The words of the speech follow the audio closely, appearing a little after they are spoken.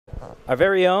Our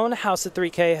very own House of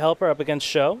 3K helper up against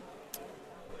Show.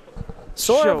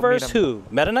 Sora versus who?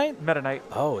 Metaknight? Metaknight.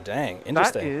 Oh, dang.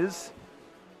 Interesting. That is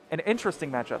an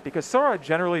interesting matchup because Sora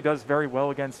generally does very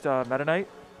well against Metaknight.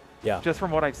 Yeah. Just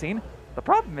from what I've seen. The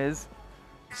problem is,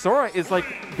 Sora is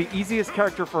like the easiest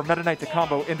character for Metaknight to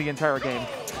combo in the entire game.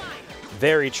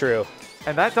 Very true.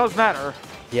 And that does matter.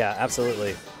 Yeah,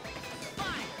 absolutely.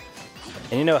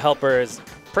 And you know, helper is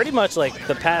pretty much like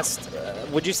the past,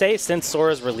 would you say, since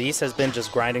Sora's release has been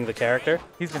just grinding the character?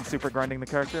 He's been super grinding the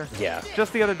character. Yeah.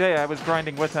 Just the other day, I was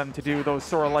grinding with him to do those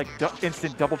Sora-like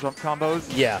instant double jump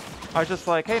combos. Yeah. I was just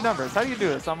like, hey, Numbers, how do you do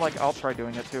this? I'm like, I'll try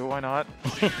doing it too. Why not?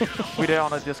 We did it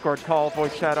on a Discord call,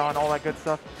 voice chat on, all that good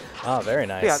stuff. Oh, very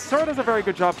nice. But yeah, Sora does a very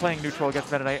good job playing neutral against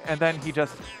Metaknight, and then he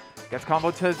just gets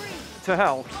comboed to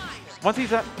hell. Once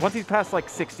he's past like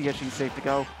 60-ish, he's safe to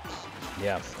go.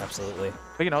 Yeah, absolutely.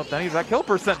 But you know, then he's at kill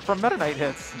percent from Metaknight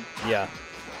hits. Yeah.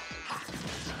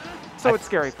 So it's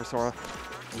scary for Sora.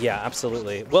 Yeah,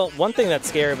 absolutely. Well, one thing that's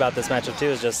scary about this matchup too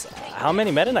is just how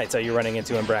many Metaknights are you running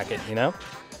into in bracket, you know?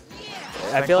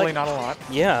 I feel like not a lot.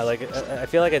 Yeah, like I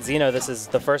feel like at Xeno this is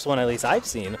the first one at least I've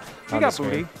seen. We got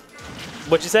Booty.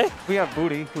 What'd you say? We have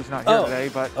Booty, who's not here today,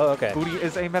 but okay. Booty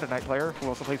is a Metaknight player who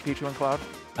also plays Pichu and Cloud.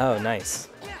 Oh, nice.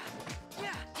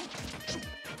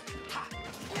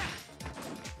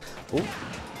 Ooh.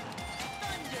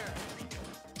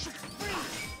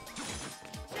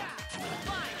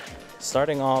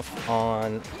 Starting off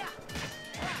on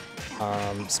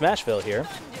Smashville here.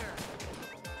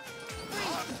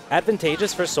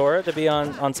 Advantageous for Sora to be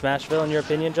on Smashville, in your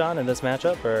opinion, John, in this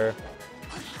matchup, or?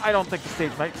 I don't think the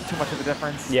stage makes too much of a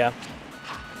difference. Yeah.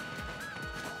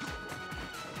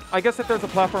 I guess if there's a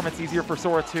platform, it's easier for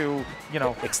Sora to, you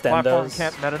know, extend platform those.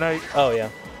 camp Metaknight. Oh yeah.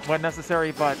 When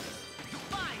necessary, but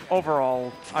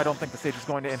overall, I don't think the stage is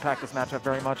going to impact this matchup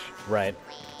very much. Right.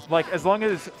 Like, as long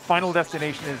as Final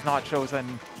Destination is not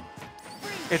chosen,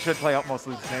 it should play out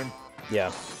mostly the same.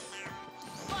 Yeah.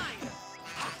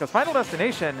 Because Final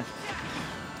Destination,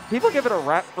 people give it a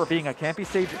rap for being a campy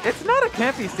stage. It's not a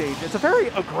campy stage. It's a very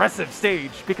aggressive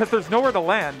stage because there's nowhere to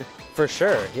land. For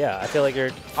sure, yeah. I feel like you're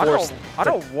forced. I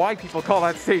don't know why people call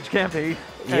that stage campy.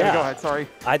 Yeah. Go ahead, sorry.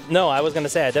 No, I was going to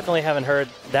say, I definitely haven't heard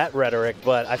that rhetoric,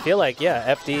 but I feel like,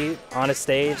 yeah, FD on a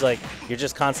stage, like, you're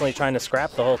just constantly trying to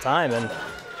scrap the whole time, and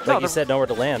like you said, nowhere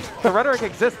to land. The rhetoric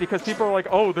exists because people are like,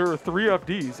 oh, there are 3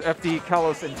 FDs, FD,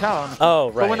 Kalos, and Town. Oh,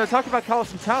 right. But when they're talking about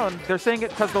Kalos and Town, they're saying it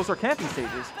because those are campy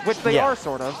stages, which they are,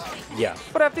 sort of. Yeah.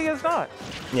 But FD is not.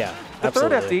 Yeah, The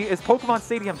absolutely. third FD is Pokemon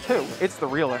Stadium 2. It's the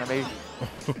real enemy.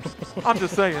 I'm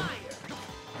just saying.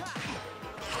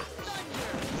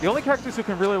 The only characters who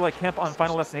can really like camp on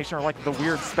Final Destination are like the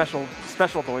weird special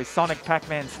boys, Sonic,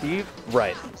 Pac-Man, Steve.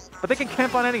 Right. But they can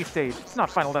camp on any stage. It's not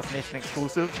Final Destination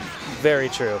exclusive. Very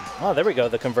true. Oh, there we go.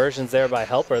 The conversions there by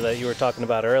helper that you were talking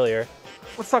about earlier.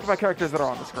 Let's talk about characters that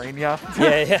are on the screen, yeah?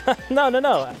 Yeah.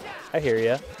 No. I hear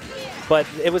you. But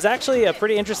it was actually a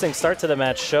pretty interesting start to the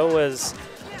match. Show was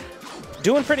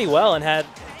doing pretty well and had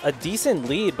a decent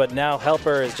lead, but now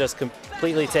helper is just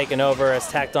completely taken over, has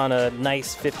tacked on a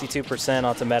nice 52%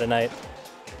 onto Metaknight.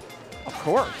 Of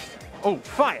course. Oh,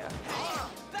 fire!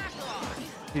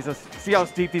 See how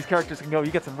deep these characters can go.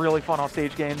 You get some really fun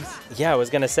off-stage games. Yeah, I was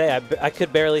going to say, I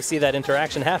could barely see that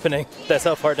interaction happening. That's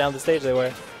how far down the stage they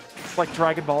were. It's like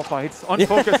Dragon Ball fights.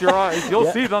 Unfocus your eyes.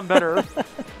 You'll see them better.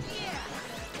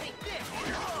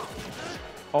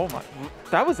 Oh my,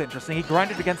 that was interesting. He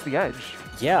grinded against the edge.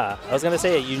 Yeah, I was going to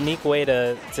say a unique way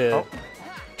to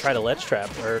try to ledge trap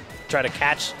or try to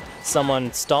catch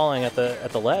someone stalling at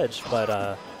the ledge.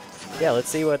 But yeah, let's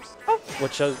see what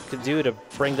Show could do to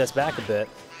bring this back a bit.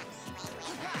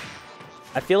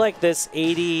 I feel like this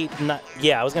 80,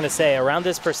 yeah, I was going to say around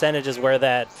this percentage is where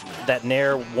that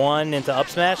Nair 1 into up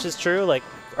smash is true, like,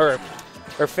 or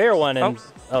fair 1 and,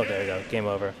 oh, there you go, game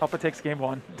over. Helper takes game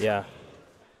 1. Yeah.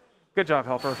 Good job,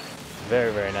 Helper.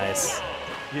 Very, very nice.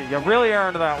 You really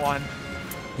earned that one.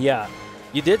 Yeah.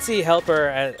 You did see helper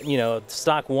at,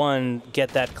 stock 1 get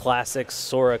that classic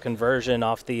Sora conversion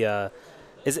off the,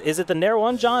 is it the Nair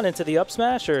 1, John, into the up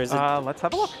smash, or is it? Let's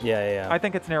have a look. Yeah. I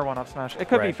think it's Nair 1 up smash. It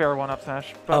could be fair 1 up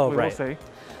smash, but we will see.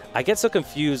 I get so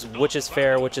confused which is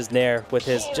fair, which is Nair with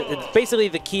his, basically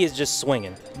the key is just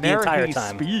swinging the entire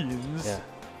time. Spins. Yeah.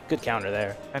 Good counter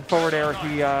there. And forward air,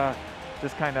 he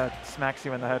just kind of smacks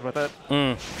you in the head with it.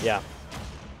 Yeah.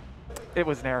 It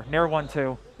was Nair. Nair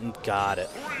 1-2. Got it.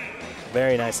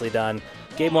 Very nicely done.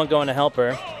 Game 1 going to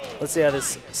helper. Let's see how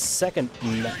this second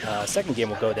game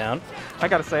will go down. I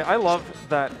gotta say, I love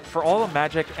that for all the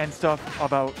magic and stuff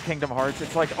about Kingdom Hearts,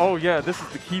 it's like, oh yeah, this is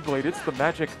the Keyblade. It's the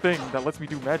magic thing that lets me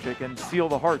do magic and seal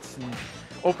the hearts and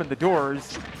open the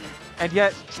doors. and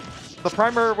yet the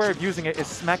primary way of using it is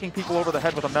smacking people over the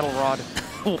head with a metal rod.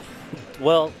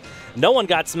 Well, no one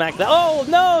got smacked. Oh,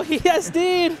 no, he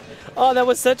SD'd. Oh, that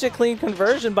was such a clean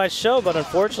conversion by Sho, but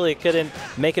unfortunately it couldn't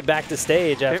make it back to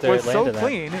stage after it was it landed so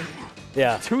clean.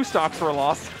 Yeah. 2 stocks for a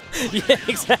loss. Yeah,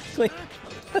 exactly.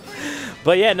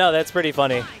 But yeah, no, that's pretty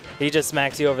funny. He just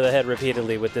smacks you over the head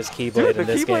repeatedly with this Keyblade in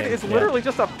this game. The Keyblade is literally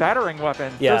just a battering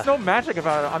weapon. Yeah. There's no magic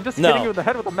about it. I'm just hitting you in the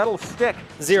head with a metal stick.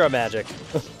 Zero magic.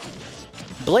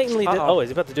 Blatantly did. Oh, is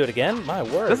he about to do it again? My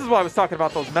word. This is why I was talking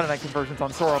about those Metaknight conversions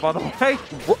on Sora, by the way.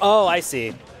 Oh, I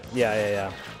see.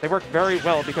 Yeah. They work very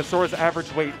well because Sora's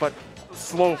average weight, but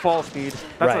slow fall speed.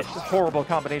 That's a horrible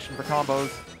combination for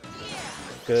combos.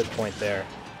 Good point there.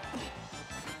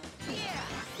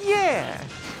 Yeah.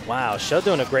 Wow, Sho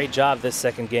doing a great job this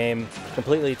second game,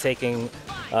 completely taking,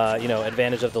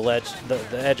 advantage of the ledge, the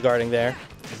edge guarding there.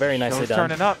 Very nicely done.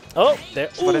 Turning up. Oh, there.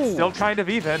 But it's still kind of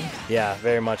even. Yeah,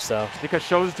 very much so. Because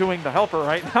Sho's doing the HelpR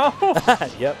right now.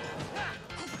 Yep.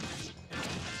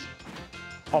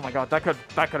 Oh my God, that could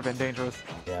have been dangerous.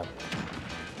 Yeah.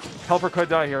 HelpR could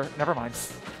die here. Never mind.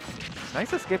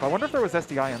 Nice escape. I wonder if there was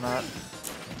SDI in that.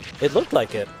 It looked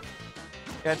like it.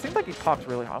 Yeah, it seemed like he popped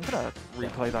really hard. I'm gonna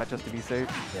replay that just to be safe.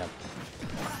 Yeah.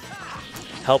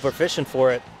 HelpR fishing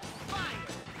for it.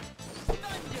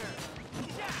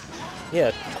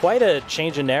 Yeah, quite a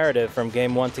change in narrative from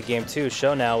game 1 to game 2.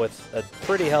 Sho now with a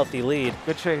pretty healthy lead.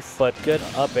 Good chase. But good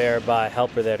up air by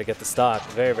HelpR there to get the stock.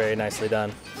 Very, very nicely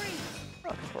done.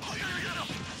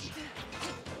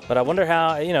 But I wonder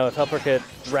how, if HelpR could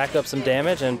rack up some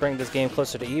damage and bring this game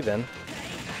closer to even.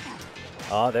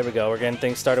 Oh, there we go. We're getting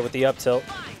things started with the up tilt.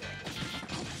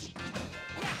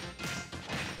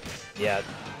 Yeah.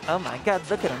 Oh my God,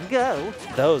 look at him go.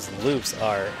 Those loops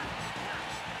are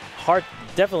hard,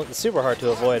 definitely super hard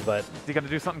to avoid, but... Is he going to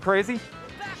do something crazy?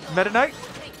 Metaknight?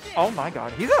 Oh my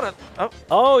God, he's out of...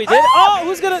 Oh, he did? Oh,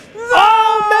 who's going to...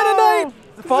 Oh,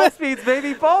 Metaknight! Fall speeds,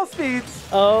 baby, fall speeds.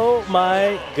 Oh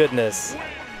my goodness.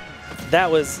 That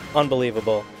was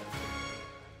unbelievable.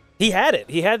 He had it.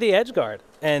 He had the edge guard,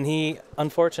 and he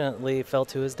unfortunately fell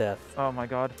to his death. Oh my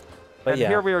God. But and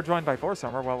here we are joined by Force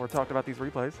Armor while we're talking about these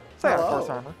replays. Say hi, Force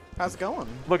Armor. How's it going?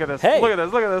 Look at this. Hey. Look at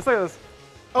this. Look at this. Look at this.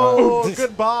 Oh,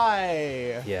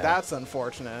 goodbye. Yeah. That's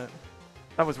unfortunate.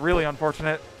 That was really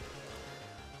unfortunate.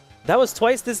 That was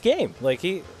twice this game. Like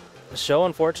Sho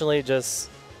unfortunately just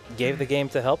gave the game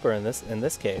to HelpR in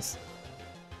this case.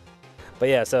 But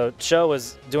yeah, so Sho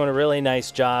was doing a really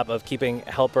nice job of keeping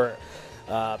HelpR,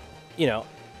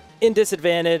 in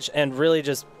disadvantage and really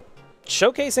just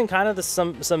showcasing kind of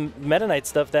some Metaknight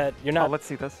stuff that you're not. Oh, let's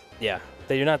see this. Yeah,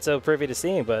 that you're not so privy to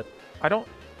seeing. But I don't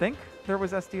think there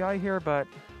was SDI here, but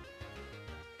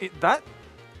that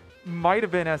might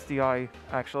have been SDI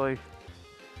actually.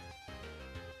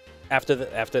 After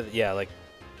the yeah, like.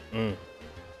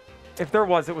 If there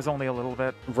was, it was only a little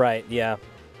bit. Right. Yeah.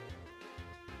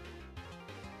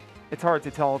 It's hard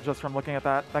to tell just from looking at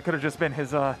that. That could have just been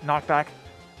his knockback.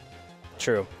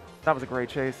 True. That was a great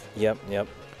chase. Yep.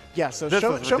 Yeah, so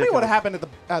show me what happened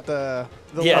at the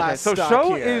last so stock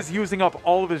Sho here. is using up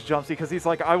all of his jumps because he's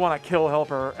like, I want to kill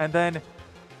HelpR, and then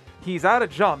he's out of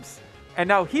jumps, and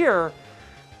now here,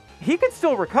 he could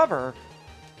still recover.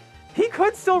 He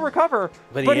could still recover,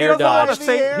 but he doesn't want to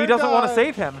save. He doesn't want to dodge.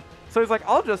 save him, so he's like,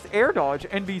 I'll just air dodge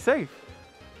and be safe.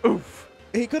 Oof.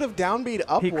 He could have downbeat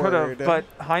upward. He could have, but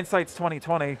hindsight's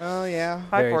 20/20. Oh yeah.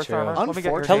 Hi, Very Force true. Armor. Let me get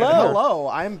your Unfortunately, name. hello.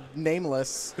 I'm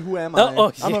nameless. Who am I?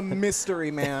 Oh, I'm yeah. a mystery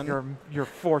man. You're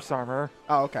Force Armor.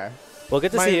 Oh, okay. Well,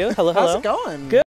 good to see you. Hello. How's it going? Good.